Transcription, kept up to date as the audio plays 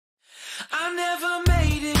I never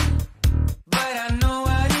made it, but I know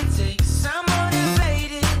what it takes. I'm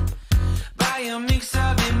motivated by a mix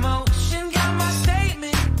of emotion. Got my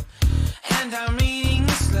statement, and I'm reading it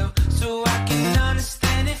slow so I can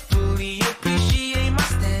understand it fully. Appreciate my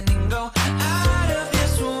standing, go out of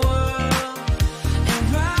this world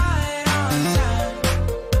and right on time.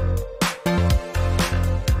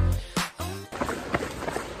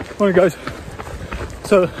 Morning guys,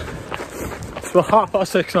 so it's about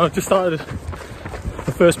 6:30 now. I just started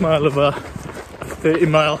the first mile of a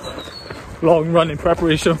 30-mile long run in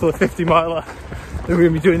preparation for the 50-miler that we're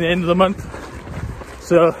going to be doing at the end of the month.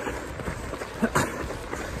 So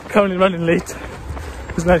currently running late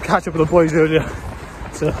because I had to catch up with the boys earlier,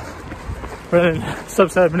 so running sub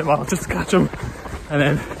 7-minute mile just to catch them, and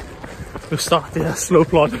then we'll start the slow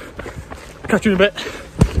plod. Catch you in a bit.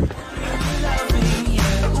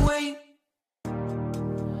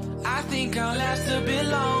 I think I'll last a bit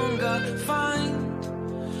longer. Find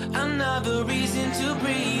another reason to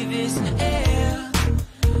breathe this air,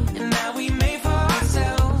 and that we made for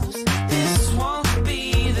ourselves. This won't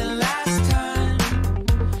be the last time.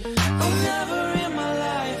 Oh, never in my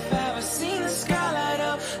life have I seen the sky light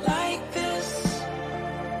up like this.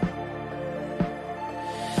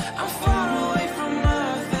 I'm far away from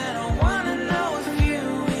Earth and I wanna know if you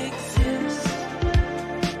exist.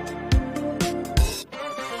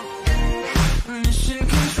 Mission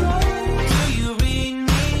control, do you read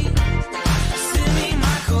me? Send me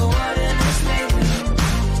my coordinates lately.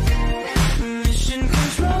 Mission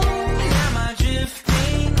control, am I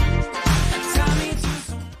drifting? Tell me to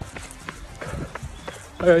some.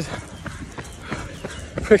 Hi guys,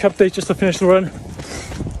 quick update just to finish the run.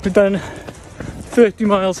 We've done 30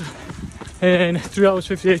 miles in 3 hours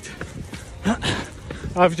 58,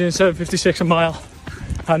 averaging 7:56 a mile,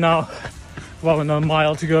 and now well, another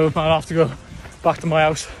mile to go, mile and a half to go back to my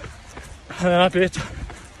house, and then that'll be it.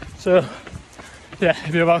 So yeah,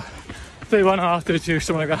 it'll be about 31 and a half, 32,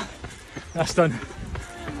 something like that. That's done. In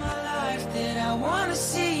my life that I wanna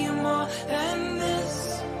see you more than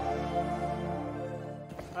this.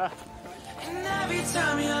 And every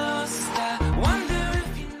time you're lost, I wonder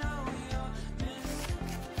if you know you're missing.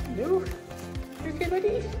 No? You okay,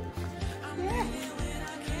 buddy? Yeah.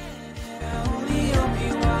 I only hope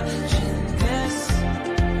you're watching this.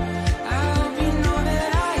 I hope you know that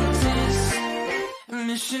I exist.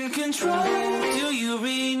 Mission control, do you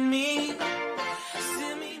read me?